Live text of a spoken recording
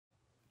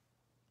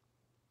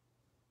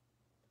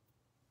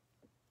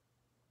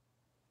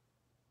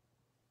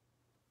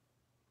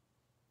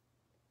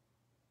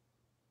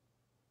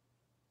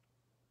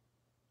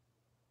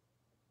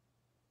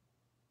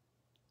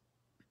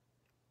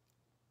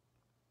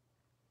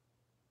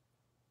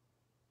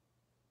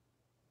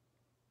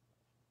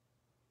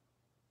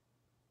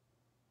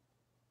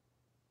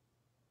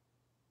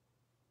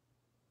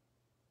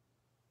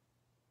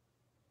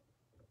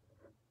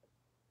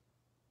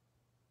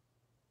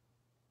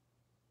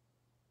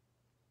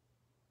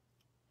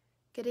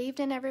Good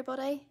evening,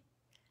 everybody.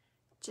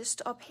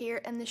 Just up here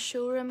in the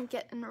showroom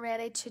getting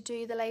ready to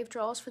do the live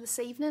draws for this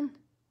evening.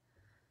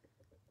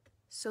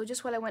 So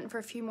just while I went for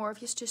a few more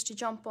of you just to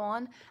jump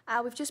on,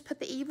 we've just put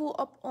the Evo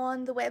up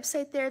on the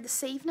website there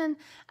this evening,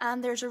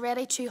 and there's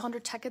already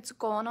 200 tickets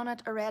gone on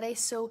it already.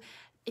 So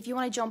if you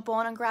want to jump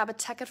on and grab a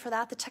ticket for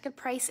that, the ticket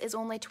price is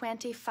only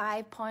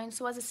 £25.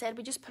 So as I said,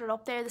 we just put it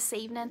up there this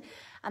evening,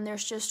 and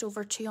there's just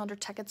over 200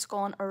 tickets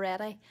gone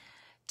already.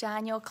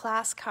 Daniel,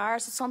 class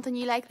cars, it's something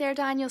you like there,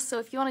 Daniel. So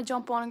if you want to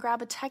jump on and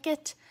grab a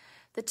ticket,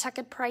 the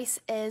ticket price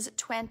is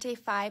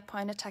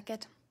 £25 a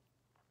ticket.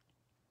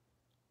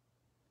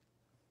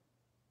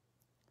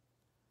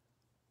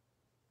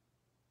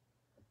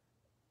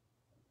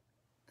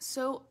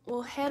 So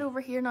we'll head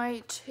over here now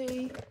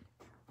to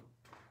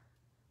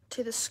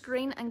the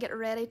screen and get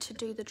ready to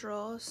do the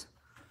draws.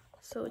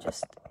 So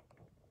just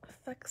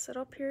fix it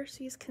up here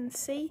so you can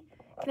see.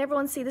 Can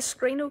everyone see the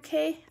screen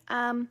okay?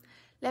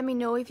 Let me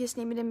know if you just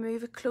need me to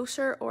move it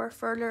closer or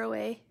further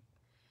away.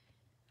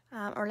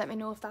 Or let me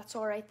know if that's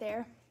all right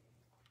there.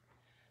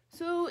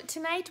 So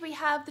tonight we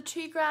have the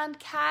 £2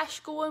 cash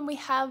going. We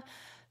have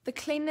the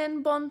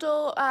cleaning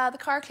bundle, the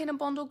car cleaning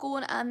bundle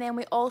going, and then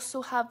we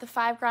also have the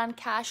 £5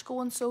 cash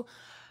going. So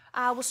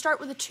we'll start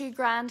with the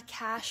 £2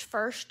 cash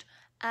first,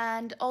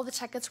 and all the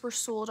tickets were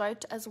sold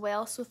out as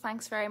well. So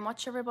thanks very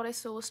much, everybody.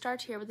 So we'll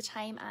start here with the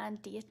time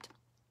and date.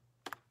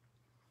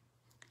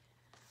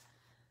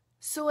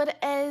 So it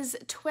is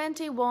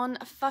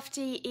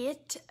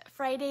 21:58,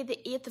 Friday the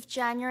 8th of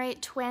January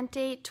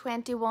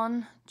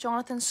 2021.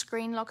 Jonathan's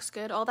screen looks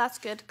good. Oh, that's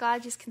good.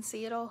 Glad you can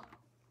see it all.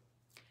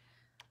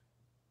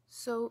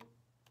 So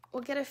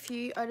we'll get a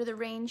few out of the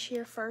range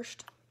here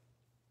first.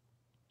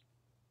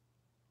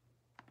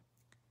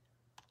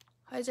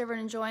 How's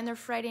everyone enjoying their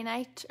Friday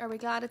night? Are we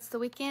glad it's the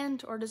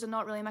weekend, or does it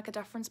not really make a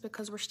difference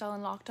because we're still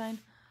in lockdown?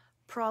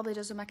 Probably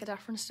doesn't make a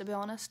difference, to be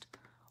honest.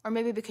 Or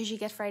maybe because you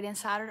get Friday and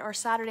Saturday, or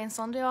Saturday and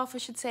Sunday off, I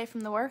should say,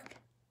 from the work.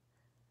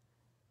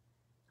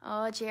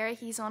 Oh, Jerry,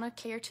 he's on a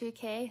clear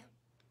 2K.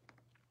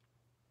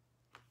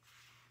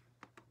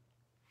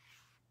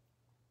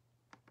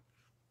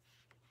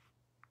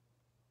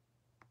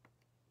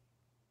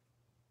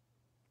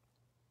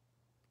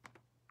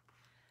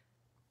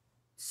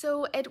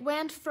 So it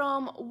went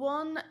from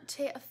 1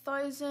 to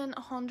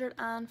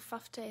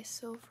 1,150.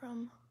 So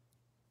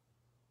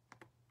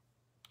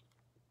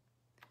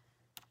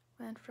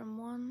went from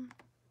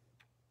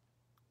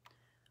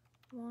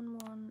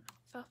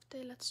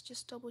 1,150. Let's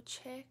just double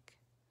check.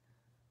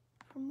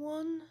 From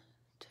 1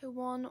 to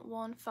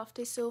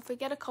 1,150. So if we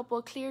get a couple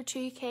of clear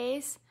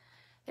 2Ks,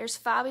 there's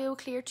Fabio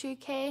clear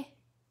 2K.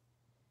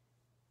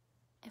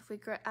 If we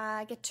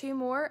get two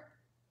more,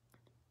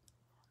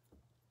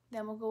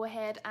 then we'll go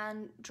ahead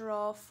and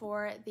draw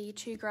for the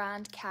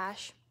 £2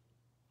 cash.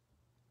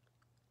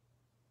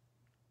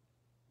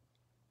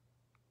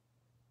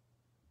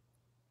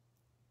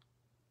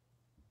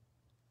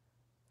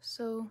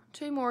 So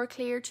two more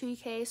clear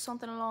 2K,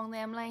 something along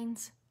them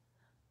lines.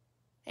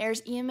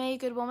 There's Amy,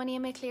 good woman,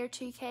 Amy clear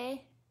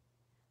 2K,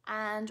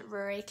 and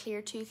Rory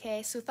clear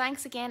 2K. So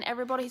thanks again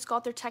everybody who's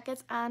got their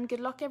tickets, and good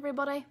luck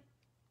everybody.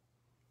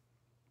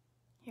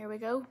 Here we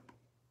go.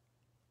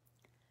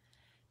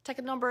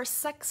 Ticket number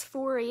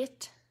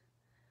 648.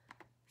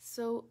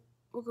 So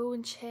we'll go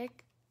and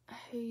check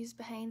who's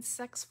behind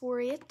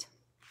 648.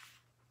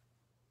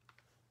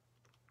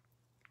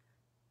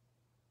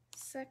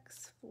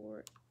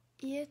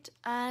 648,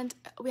 and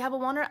we have a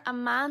winner,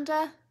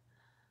 Amanda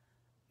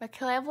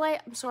McKelvey.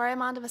 I'm sorry,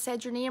 Amanda, if I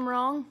said your name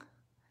wrong.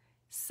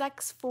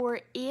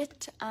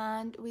 648,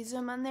 and we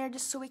zoom in there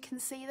just so we can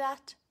see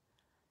that.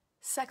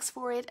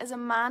 648 is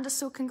Amanda,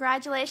 so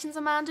congratulations,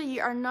 Amanda.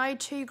 You are now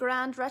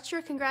 £2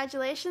 richer.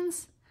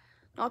 Congratulations.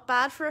 Not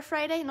bad for a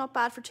Friday, not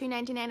bad for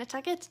 £2.99 a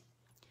ticket.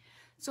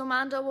 So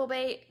Amanda will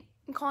be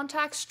in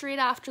contact straight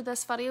after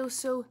this video.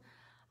 So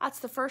that's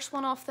the first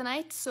one off the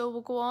night. So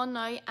we'll go on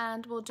now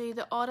and we'll do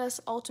the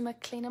Otis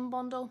Ultimate Cleaning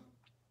Bundle.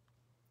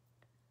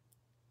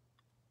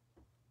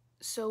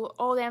 So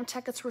all them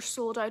tickets were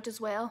sold out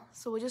as well.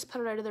 So we'll just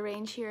put it out of the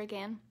range here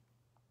again.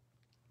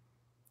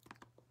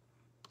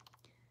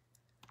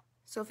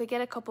 So if we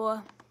get a couple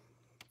of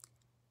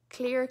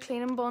clear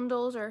cleaning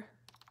bundles or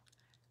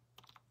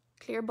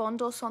clear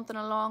bundles, something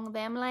along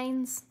them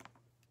lines.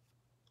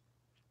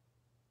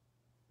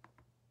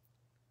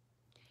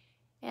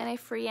 Any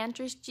free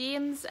entries?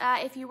 James,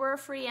 if you were a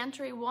free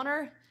entry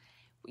winner,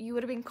 you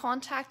would have been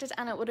contacted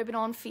and it would have been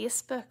on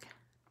Facebook.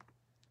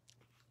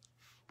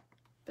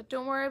 But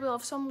don't worry, we'll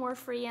have some more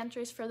free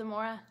entries for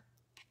tomorrow.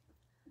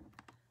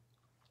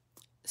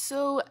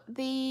 So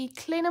the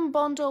cleaning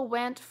bundle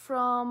went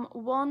from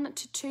 1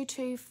 to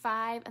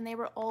 225, and they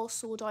were all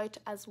sold out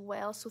as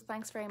well. So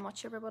thanks very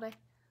much, everybody.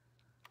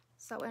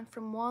 So that went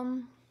from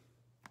 1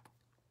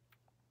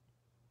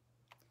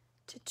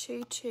 to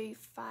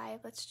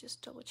 225. Let's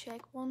just double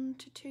check. 1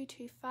 to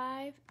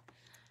 225.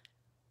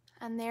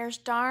 And there's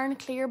Darn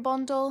clear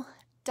bundle,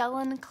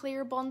 Dylan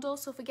clear bundle.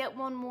 So if we get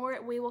one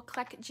more, we will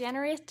click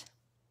generate.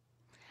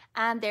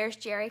 And there's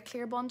Jerry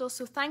clear bundle.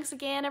 So thanks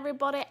again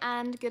everybody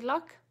and good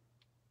luck.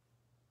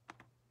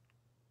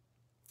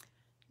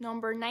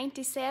 Number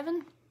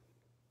 97.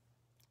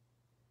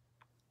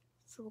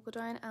 So we'll go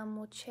down and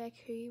we'll check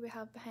who we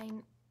have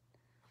behind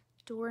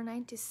door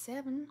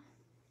 97.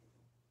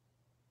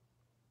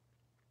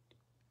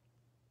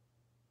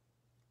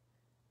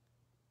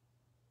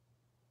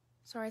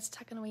 Sorry, it's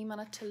taking a wee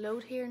minute to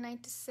load here.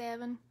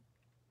 97.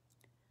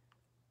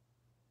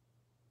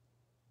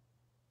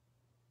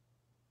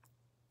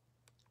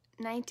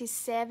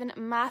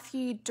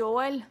 Matthew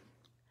Doyle.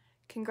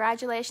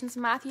 Congratulations,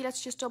 Matthew.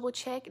 Let's just double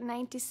check.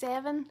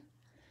 97.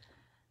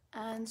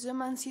 And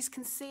zoom in so you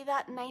can see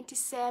that.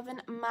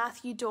 97,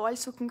 Matthew Doyle.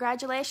 So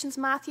congratulations,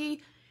 Matthew.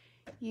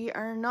 You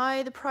are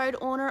now the proud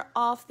owner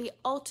of the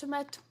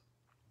ultimate,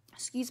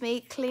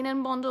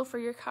 cleaning bundle for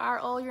your car.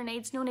 All your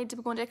needs. No need to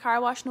be going to a car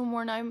wash no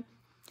more now.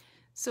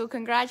 So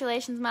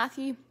congratulations,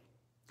 Matthew.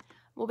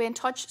 We'll be in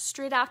touch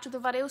straight after the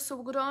video. So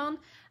we'll go down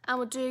and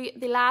we'll do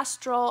the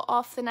last draw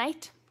of the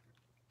night,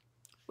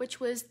 which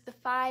was the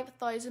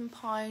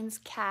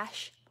 £5,000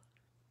 cash.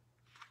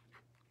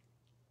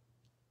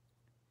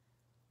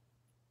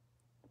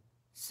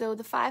 So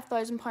the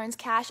 £5,000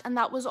 cash, and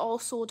that was all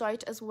sold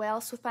out as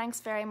well. So thanks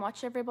very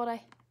much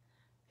everybody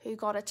who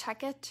got a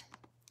ticket.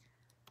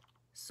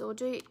 So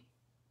do a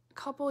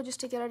couple just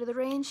to get out of the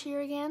range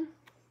here again.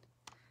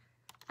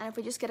 And if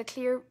we just get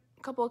a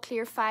couple of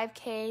clear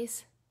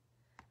 5Ks.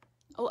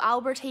 Oh,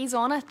 Albert, he's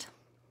on it.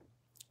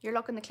 You're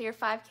looking to clear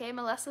 5K.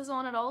 Melissa's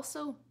on it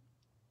also.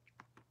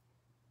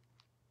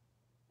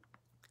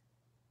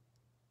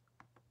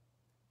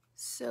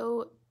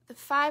 So the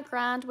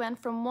 £5,000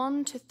 went from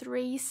 1 to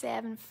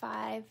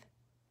 375.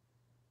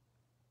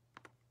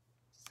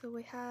 So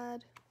we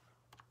had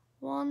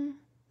 1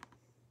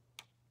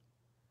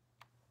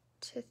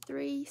 to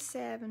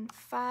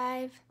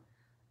 375.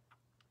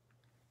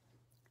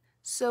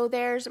 So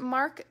there's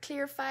Mark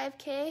clear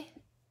 5K.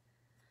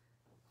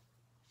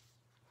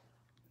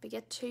 We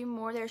get 2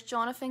 more. There's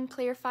Jonathan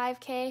clear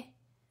 5K.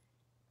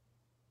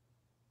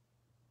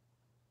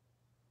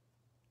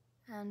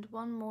 And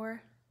 1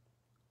 more.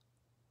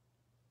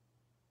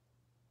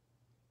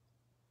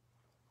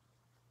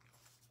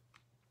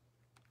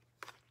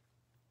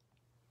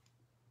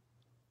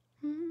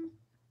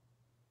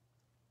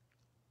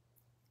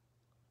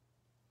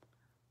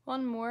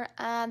 One more,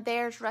 and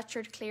there's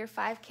Richard clear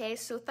 5K.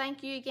 So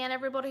thank you again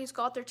everybody who's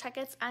got their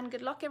tickets, and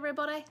good luck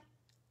everybody.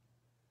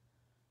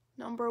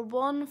 Number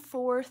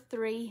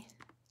 143.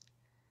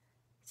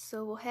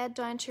 So we'll head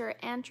down to our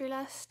entry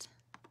list.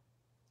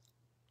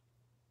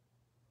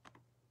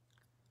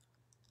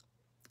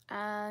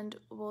 And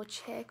we'll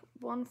check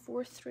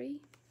 143.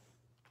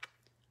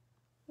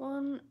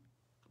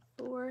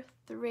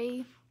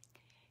 143.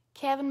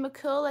 Kevin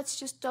McCool, let's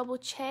just double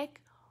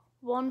check.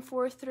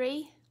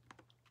 143.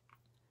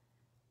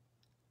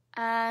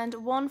 And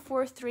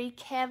 143,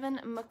 Kevin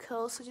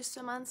McCool. So just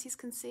so Mancy's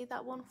can see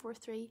that.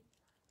 143,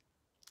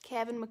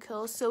 Kevin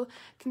McCool. So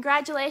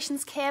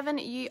congratulations, Kevin.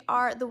 You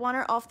are the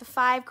winner of the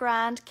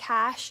 £5,000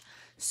 cash.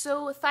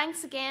 So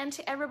thanks again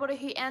to everybody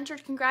who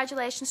entered.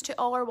 Congratulations to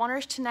all our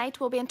winners tonight.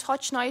 We'll be in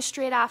touch now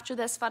straight after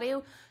this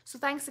video. So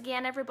thanks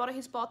again everybody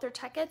who's bought their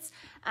tickets.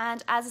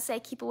 And as I say,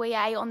 keep a wee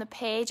eye on the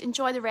page.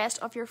 Enjoy the rest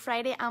of your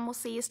Friday and we'll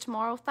see you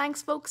tomorrow.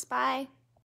 Thanks folks. Bye.